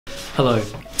Hello.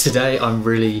 Today I'm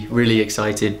really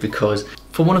excited because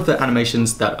for one of the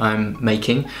animations that I'm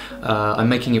making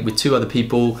it with two other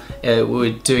people.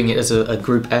 We're doing it as a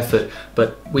group effort,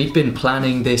 but we've been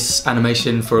planning this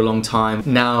animation for a long time.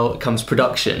 Now comes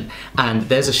production, and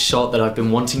there's a shot that I've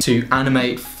been wanting to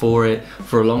animate for it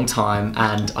for a long time,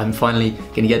 and I'm finally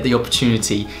gonna get the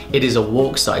opportunity. It is a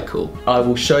walk cycle. I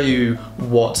will show you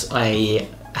what I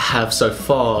have so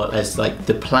far as like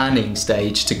the planning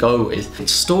stage to go with. The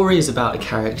story is about a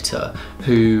character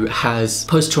who has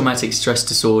post-traumatic stress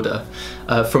disorder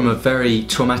from a very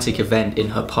traumatic event in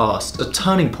her past. A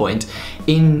turning point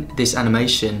in this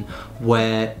animation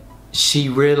where she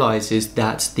realizes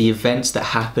that the events that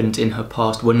happened in her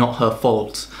past were not her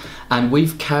fault. And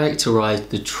we've characterized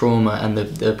the trauma and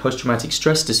the post-traumatic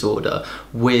stress disorder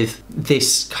with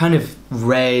this kind of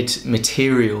red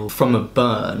material from a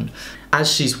burn. As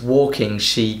she's walking,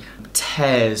 she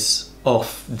tears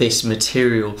off this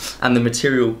material and the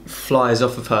material flies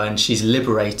off of her and she's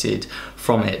liberated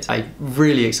from it. I'm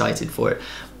really excited for it.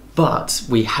 But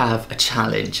we have a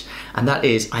challenge, and that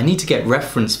is I need to get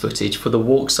reference footage for the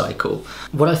walk cycle.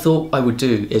 What I thought I would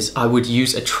do is I would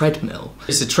use a treadmill.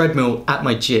 It's a treadmill at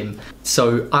my gym,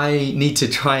 so I need to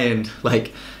try and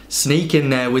like sneak in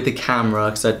there with the camera,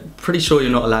 because I'm pretty sure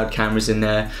you're not allowed cameras in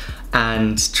there,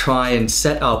 and try and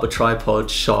set up a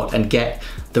tripod shot and get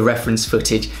the reference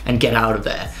footage and get out of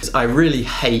there. I really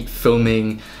hate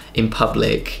filming in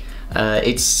public.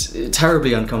 It's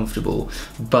terribly uncomfortable,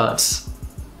 but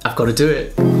I've got to do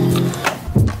it.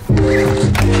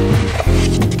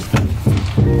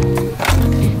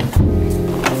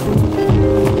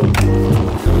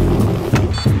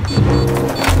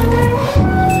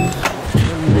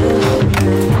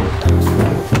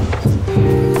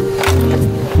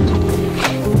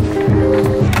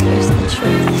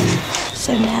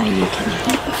 So now you can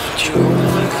have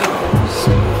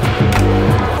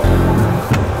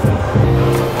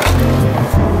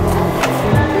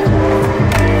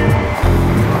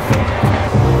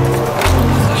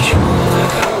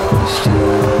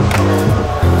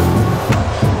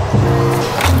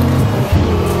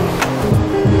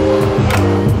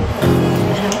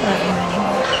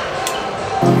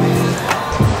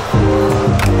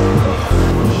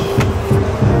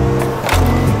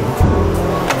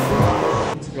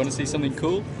See something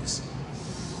cool?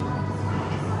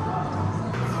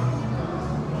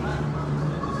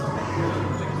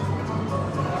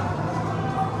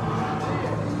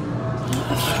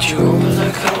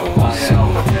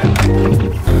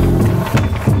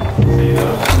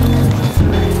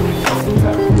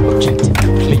 Objective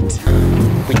complete.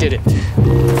 We did it.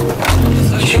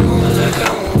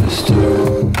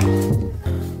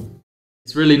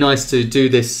 It's really nice to do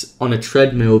this on a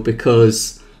treadmill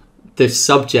because the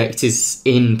subject is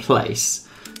in place,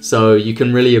 so you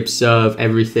can really observe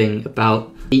everything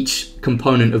about each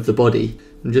component of the body.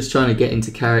 I'm just trying to get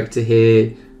into character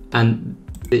here, and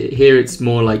here it's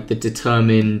more like the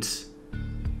determined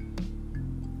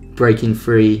breaking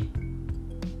free,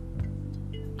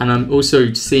 and I'm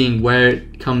also seeing where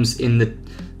it comes in the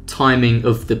timing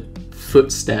of the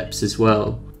footsteps as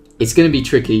well. It's going to be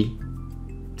tricky,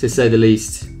 to say the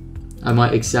least. I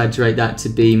might exaggerate that to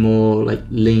be more like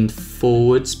leaned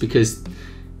forwards, because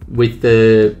with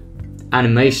the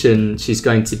animation she's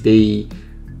going to be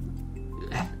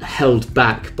held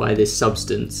back by this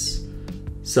substance,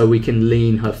 so we can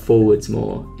lean her forwards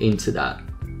more into that.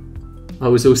 I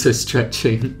was also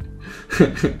stretching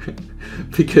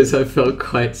because I felt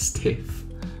quite stiff.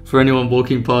 For anyone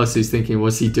walking past who's thinking,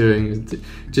 what's he doing?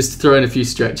 Just throw in a few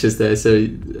stretches there so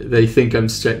they think I'm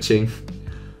stretching.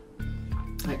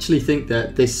 I actually think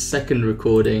that this second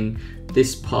recording,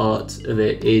 this part of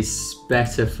it is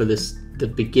better for the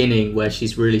beginning where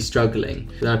she's really struggling.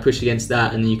 Then I push against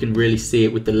that and you can really see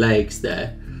it with the legs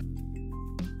there.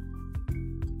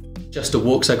 Just a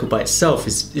walk cycle by itself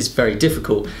is very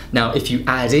difficult. Now if you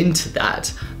add into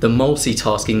that the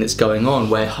multitasking that's going on,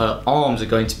 where her arms are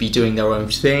going to be doing their own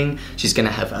thing, she's going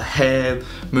to have her hair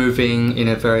moving in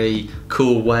a very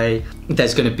cool way,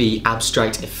 there's going to be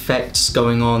abstract effects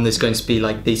going on, there's going to be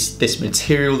like this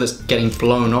material that's getting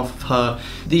blown off of her.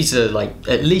 These are like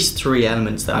at least 3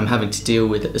 elements that I'm having to deal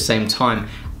with at the same time.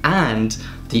 And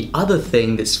the other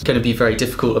thing that's going to be very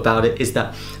difficult about it is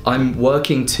that I'm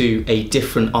working to a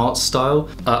different art style.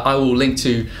 I will link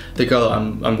to the girl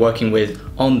I'm working with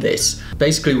on this.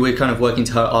 Basically, we're kind of working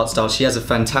to her art style. She has a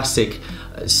fantastic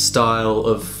style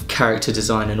of character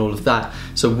design and all of that.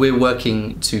 So we're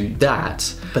working to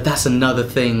that. But that's another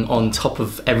thing on top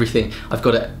of everything. I've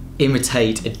got to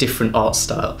imitate a different art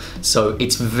style. So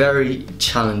it's very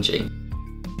challenging.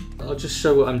 I'll just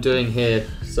show what I'm doing here.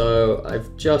 So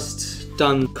I've just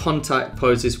done contact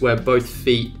poses where both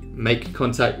feet make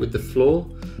contact with the floor.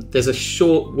 There's a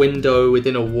short window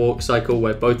within a walk cycle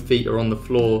where both feet are on the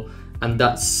floor, and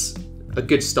that's a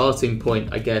good starting point,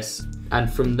 I guess.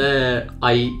 And from there,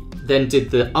 I then did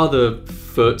the other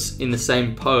foot in the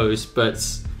same pose, but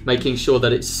making sure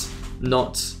that it's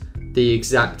not the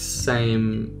exact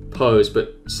same pose,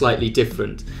 but slightly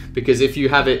different. Because if you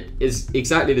have it is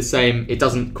exactly the same, it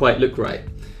doesn't quite look right.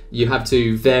 You have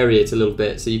to vary it a little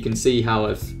bit, so you can see how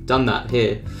I've done that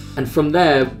here. And from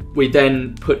there, we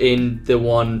then put in the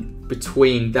one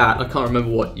between that. I can't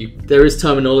remember there is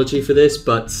terminology for this,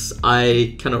 but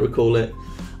I cannot recall it.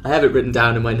 I have it written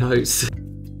down in my notes.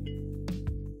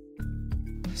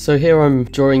 So here I'm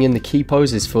drawing in the key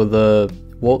poses for the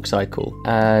walk cycle,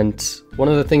 and one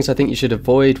of the things I think you should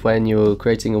avoid when you're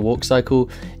creating a walk cycle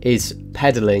is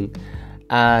pedaling.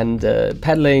 And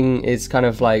pedaling is kind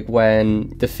of like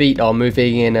when the feet are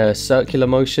moving in a circular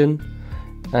motion,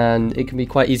 and it can be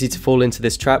quite easy to fall into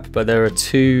this trap, but there are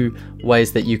two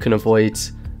ways that you can avoid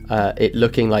it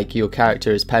looking like your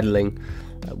character is pedaling.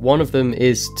 One of them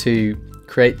is to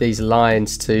create these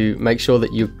lines to make sure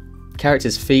that your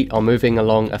character's feet are moving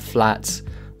along a flat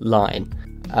line,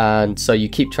 and so you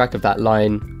keep track of that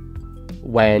line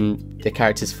when the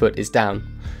character's foot is down.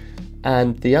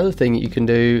 And the other thing that you can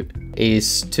do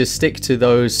is to stick to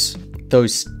those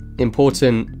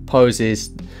important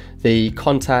poses, the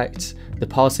contact, the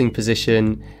passing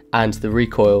position, and the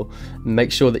recoil.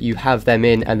 Make sure that you have them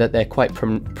in and that they're quite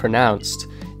pronounced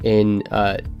in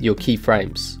your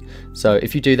keyframes. So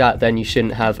if you do that, then you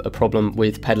shouldn't have a problem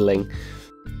with pedaling.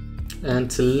 And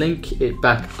to link it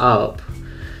back up,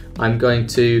 I'm going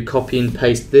to copy and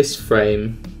paste this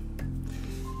frame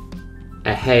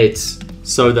ahead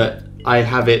so that I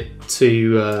have it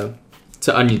to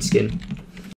onion skin.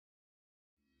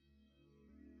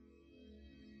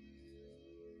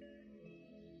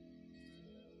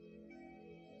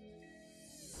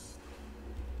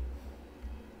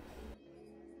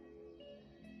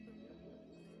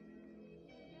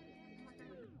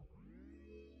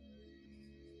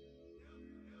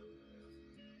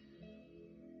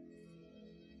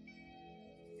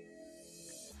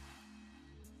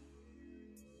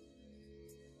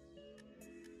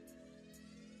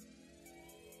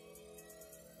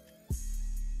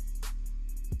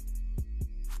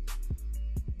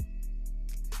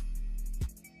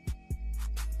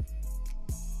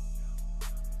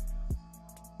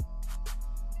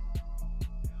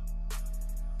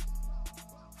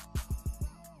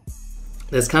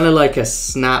 There's kind of like a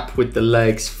snap with the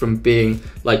legs from being,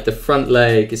 like the front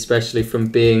leg especially, from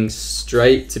being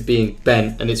straight to being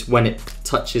bent, and it's when it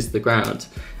touches the ground.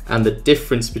 And the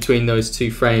difference between those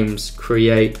two frames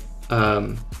create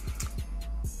the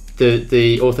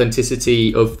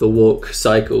authenticity of the walk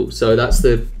cycle. So that's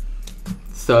the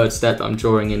third step I'm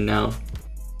drawing in now.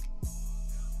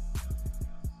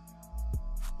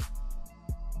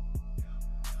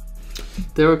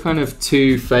 There are kind of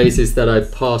two phases that I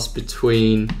pass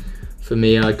between. For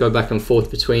me, I go back and forth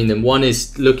between them. One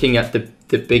is looking at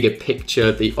the bigger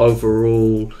picture, the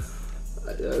overall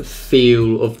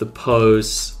feel of the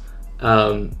pose,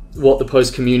 what the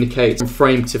pose communicates from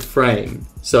frame to frame.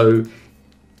 So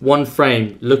one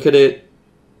frame, look at it,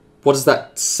 what does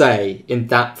that say in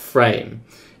that frame,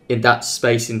 in that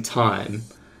space in time,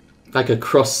 like a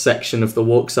cross section of the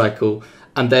walk cycle.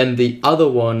 And then the other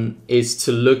one is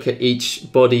to look at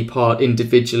each body part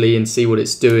individually and see what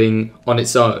it's doing on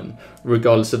its own,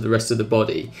 regardless of the rest of the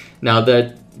body. Now,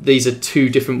 these are two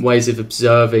different ways of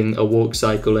observing a walk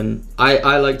cycle, and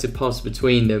I like to pass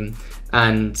between them,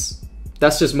 and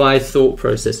that's just my thought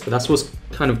process, but that's what's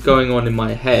kind of going on in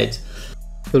my head.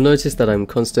 You'll notice that I'm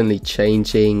constantly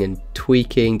changing and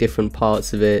tweaking different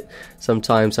parts of it.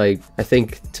 Sometimes I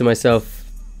think to myself,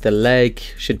 the leg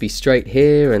should be straight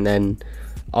here, and then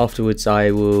afterwards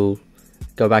I will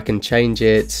go back and change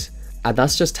it. And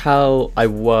that's just how I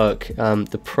work,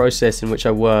 the process in which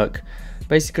I work.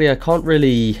 Basically, I can't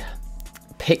really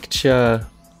picture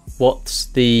what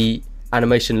the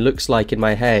animation looks like in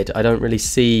my head. I don't really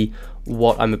see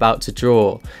what I'm about to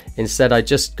draw. Instead, I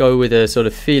just go with a sort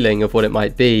of feeling of what it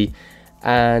might be,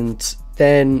 and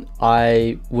then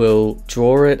I will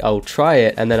draw it, I'll try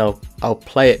it, and then I'll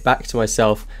play it back to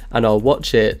myself, and I'll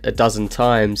watch it a dozen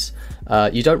times.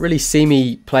 You don't really see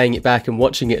me playing it back and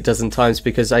watching it a dozen times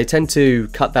because I tend to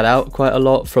cut that out quite a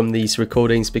lot from these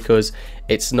recordings because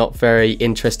it's not very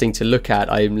interesting to look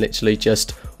at. I'm literally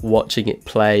just watching it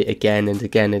play again and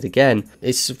again and again.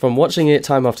 It's from watching it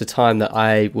time after time that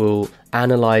I will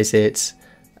analyze it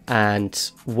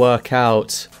and work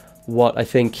out what I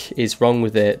think is wrong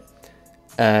with it.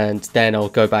 and then I'll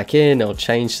go back in, I'll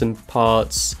change some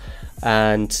parts,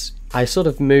 and I sort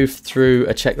of move through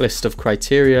a checklist of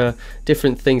criteria,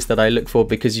 different things that I look for,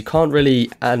 because you can't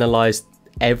really analyze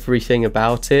everything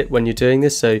about it when you're doing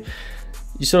this. So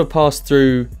you sort of pass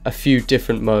through a few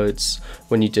different modes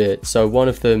when you do it. So one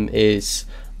of them is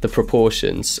the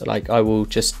proportions. Like I will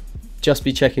just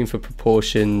be checking for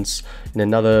proportions. In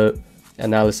another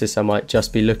analysis, I might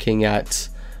just be looking at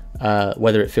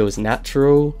whether it feels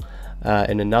natural.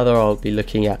 In another, I'll be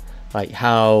looking at like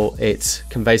how it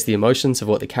conveys the emotions of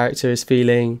what the character is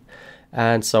feeling,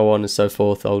 and so on and so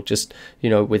forth. I'll just,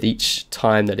 with each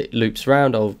time that it loops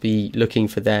around, I'll be looking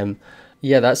for them.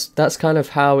 Yeah, that's kind of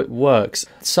how it works.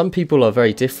 Some people are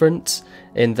very different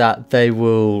in that they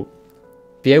will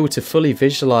be able to fully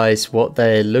visualize what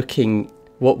they're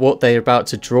what they're about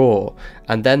to draw,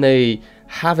 and then they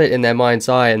have it in their mind's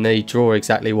eye and they draw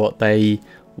exactly what they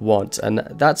want. And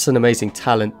that's an amazing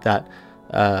talent that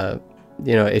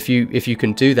if you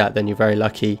can do that, then you're very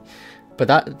lucky. But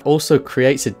that also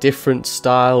creates a different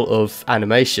style of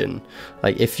animation.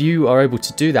 Like if you are able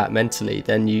to do that mentally,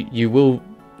 then you will,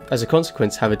 as a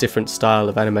consequence, have a different style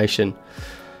of animation.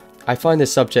 I find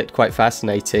this subject quite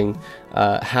fascinating,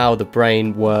 how the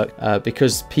brain works,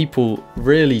 because people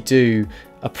really do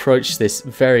approach this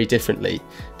very differently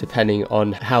depending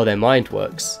on how their mind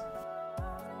works.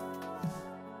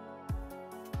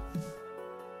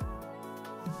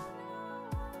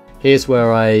 Here's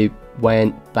where I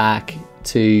went back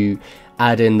to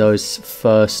add in those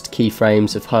first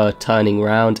keyframes of her turning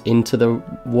around into the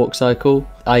walk cycle.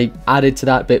 I added to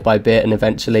that bit by bit, and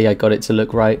eventually I got it to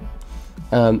look right.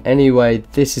 Anyway,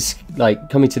 this is like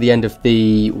coming to the end of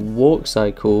the walk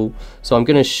cycle, so I'm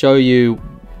going to show you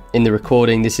in the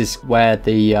recording. This is where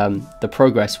the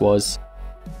progress was.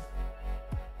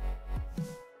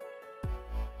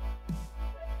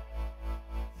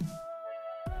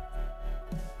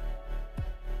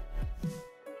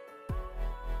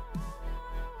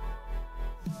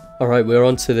 Alright, we're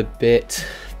on to the bit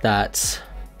that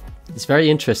is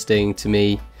very interesting to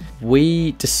me.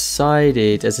 We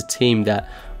decided as a team that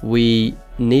we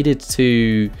needed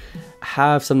to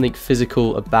have something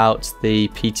physical about the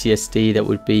PTSD that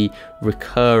would be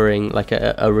recurring, like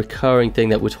a recurring thing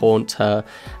that would haunt her.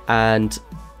 And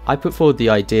I put forward the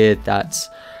idea that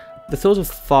the thought of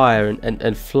fire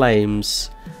and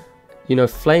flames,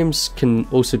 flames can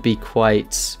also be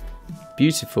quite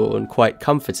beautiful and quite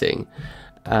comforting.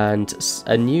 And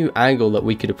a new angle that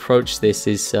we could approach this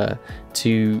is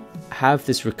to have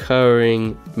this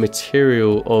recurring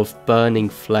material of burning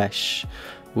flesh,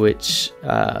 which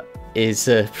is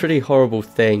a pretty horrible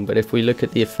thing. But if we look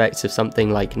at the effects of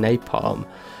something like napalm,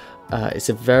 it's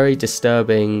a very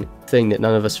disturbing thing that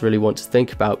none of us really want to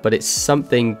think about, but it's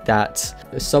something that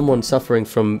someone suffering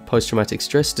from post-traumatic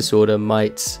stress disorder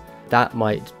might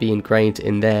be ingrained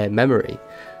in their memory.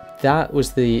 That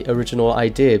was the original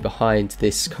idea behind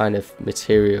this kind of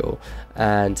material,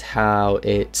 and how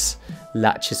it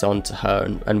latches onto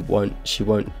her and she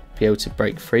won't be able to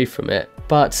break free from it.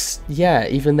 But yeah,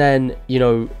 even then,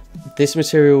 this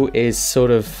material is sort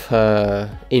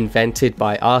of invented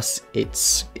by us.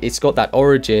 It's got that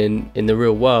origin in the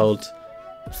real world.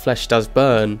 Flesh does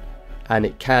burn and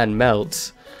it can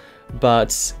melt,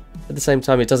 but at the same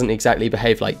time it doesn't exactly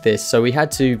behave like this. So we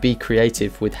had to be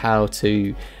creative with how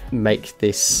to make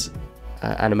this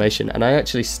animation. And I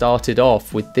actually started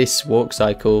off with this walk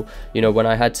cycle. When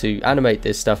I had to animate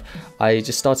this stuff, I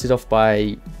just started off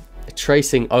by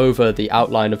tracing over the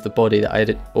outline of the body that I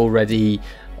had already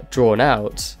drawn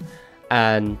out,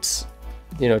 and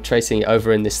tracing it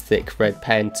over in this thick red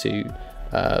pen to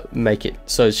make it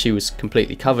so she was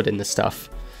completely covered in the stuff.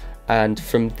 And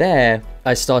from there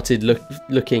I started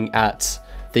looking at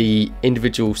the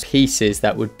individual pieces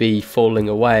that would be falling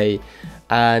away.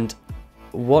 And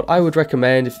what I would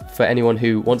recommend for anyone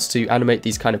who wants to animate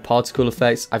these kind of particle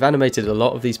effects, I've animated a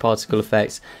lot of these particle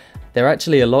effects. They're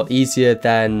actually a lot easier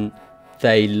than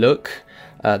they look.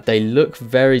 They look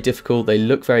very difficult, they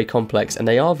look very complex, and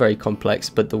they are very complex,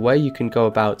 but the way you can go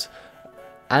about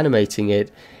animating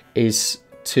it is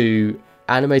to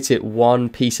animate it one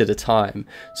piece at a time.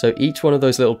 So each one of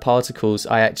those little particles,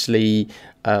 I actually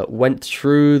went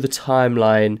through the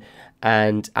timeline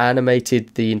and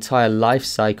animated the entire life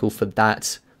cycle for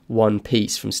that one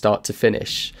piece from start to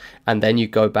finish. And then you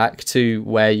go back to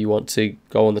where you want to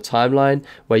go on the timeline,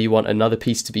 where you want another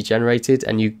piece to be generated,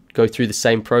 and you go through the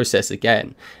same process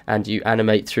again, and you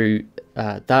animate through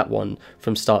that one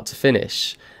from start to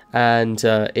finish. And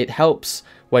it helps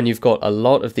when you've got a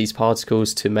lot of these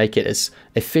particles to make it as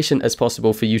efficient as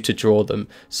possible for you to draw them.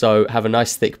 So have a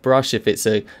nice thick brush if it's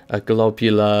a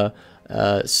globular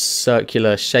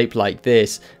circular shape like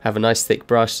this, have a nice thick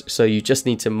brush, so you just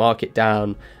need to mark it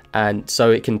down, and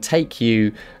so it can take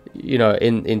you, you know,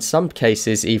 in some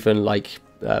cases even like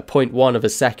 0.1 of a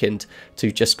second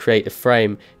to just create a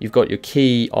frame. You've got your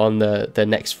key on the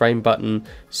next frame button,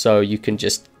 so you can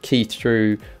just key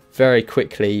through very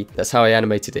quickly. That's how I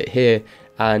animated it here,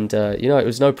 and you know, it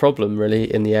was no problem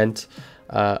really in the end.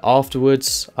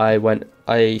 Afterwards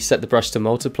I set the brush to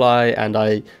multiply, and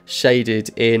I shaded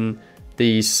in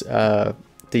these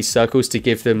circles to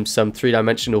give them some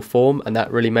three-dimensional form, and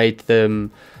that really made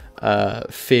them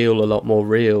feel a lot more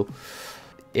real.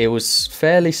 It was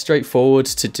fairly straightforward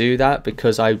to do that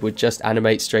because I would just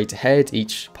animate straight ahead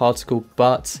each particle,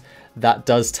 but that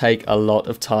does take a lot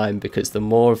of time, because the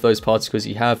more of those particles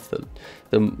you have,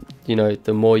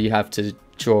 the more you have to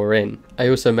draw in. I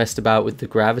also messed about with the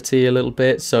gravity a little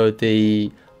bit, so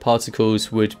the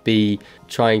particles would be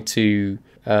trying to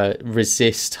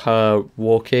resist her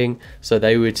walking, so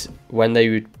they would, when they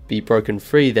would be broken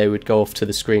free, they would go off to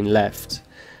the screen left.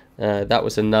 That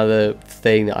was another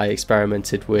thing that I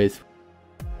experimented with.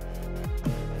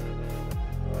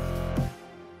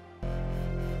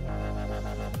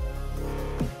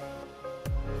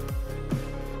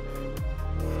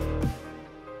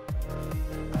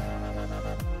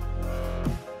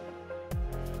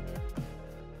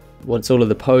 Once all of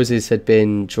the poses had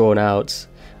been drawn out,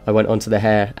 I went onto the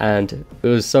hair, and it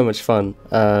was so much fun.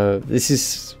 This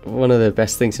is one of the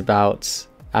best things about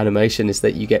animation, is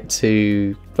that you get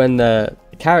to, when the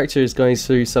character is going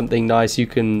through something nice, you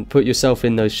can put yourself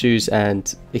in those shoes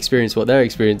and experience what they're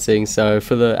experiencing. So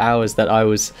for the hours that I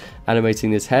was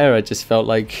animating this hair, I just felt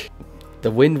like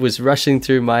the wind was rushing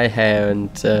through my hair,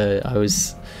 and I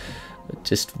was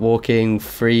just walking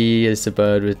free as a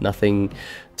bird with nothing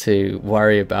to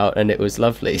worry about, and it was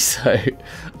lovely. So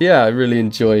yeah, I really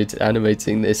enjoyed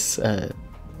animating this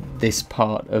this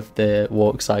part of the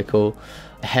walk cycle.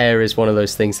 Hair is one of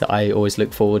those things that I always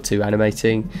look forward to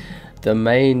animating. The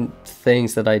main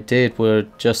things that I did were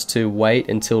just to wait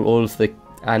until all of the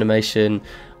animation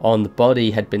on the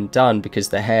body had been done, because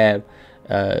the hair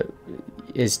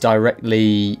is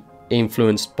directly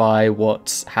influenced by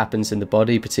what happens in the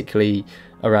body, particularly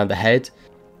around the head.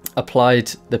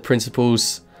 Applied the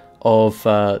principles of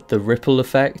the ripple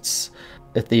effects,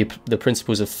 the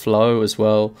principles of flow as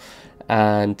well,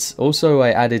 and also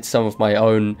I added some of my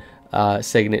own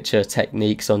signature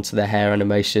techniques onto the hair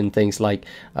animation. Things like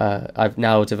I've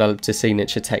now developed a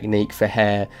signature technique for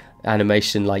hair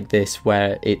animation like this,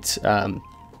 where it's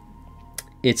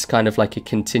kind of like a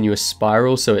continuous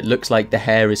spiral, so it looks like the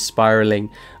hair is spiraling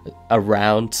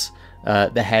around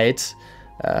the head,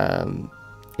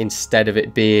 instead of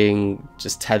it being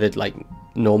just tethered like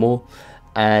normal.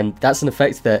 And that's an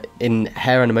effect that in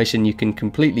hair animation you can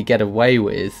completely get away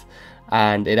with,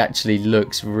 and it actually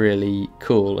looks really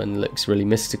cool and looks really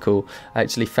mystical. I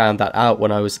actually found that out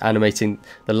when I was animating,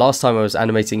 the last time I was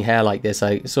animating hair like this.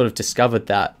 I sort of discovered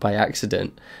that by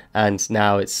accident, and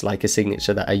now it's like a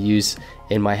signature that I use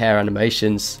in my hair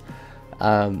animations.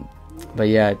 But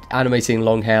yeah, animating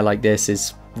long hair like this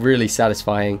is really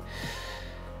satisfying.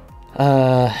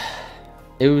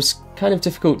 It was kind of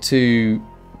difficult to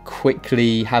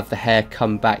quickly have the hair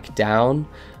come back down.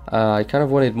 I kind of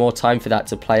wanted more time for that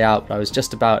to play out, but I was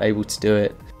just about able to do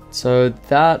it. So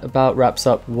that about wraps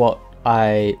up what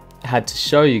I had to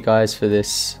show you guys for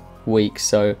this week.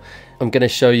 So I'm going to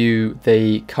show you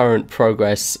the current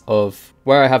progress of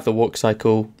where I have the walk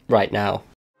cycle right now.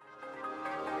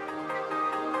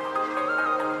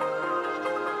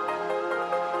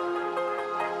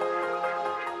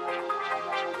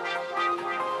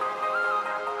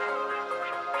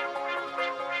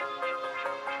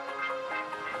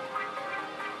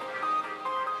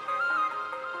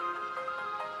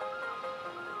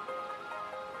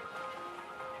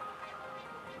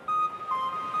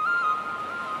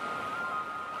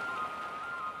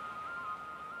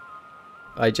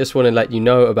 I just want to let you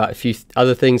know about a few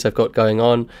other things I've got going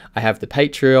on. I have the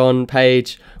Patreon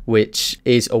page, which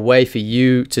is a way for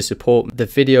you to support the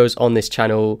videos on this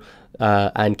channel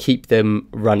and keep them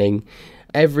running.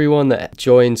 Everyone that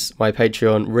joins my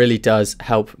Patreon really does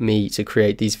help me to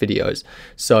create these videos.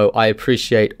 So I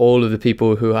appreciate all of the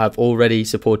people who have already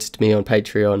supported me on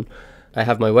Patreon. I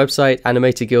have my website,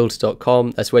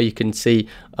 animatorguild.com. That's where you can see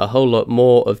a whole lot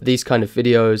more of these kind of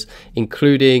videos,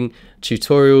 including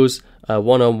tutorials,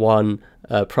 one-on-one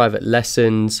private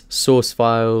lessons, source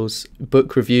files,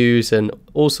 book reviews, and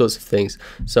all sorts of things.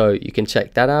 So you can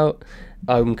check that out.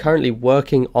 I'm currently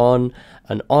working on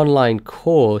an online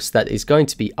course that is going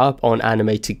to be up on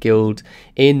Animator Guild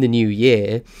in the new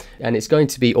year, and it's going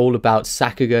to be all about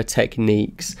Sakuga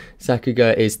techniques.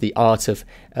 Sakuga is the art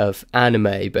of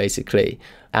anime, basically,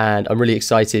 and I'm really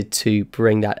excited to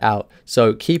bring that out.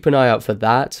 So keep an eye out for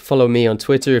that. Follow me on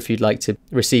Twitter if you'd like to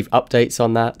receive updates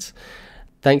on that.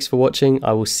 Thanks for watching.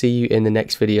 I will see you in the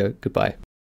next video. Goodbye.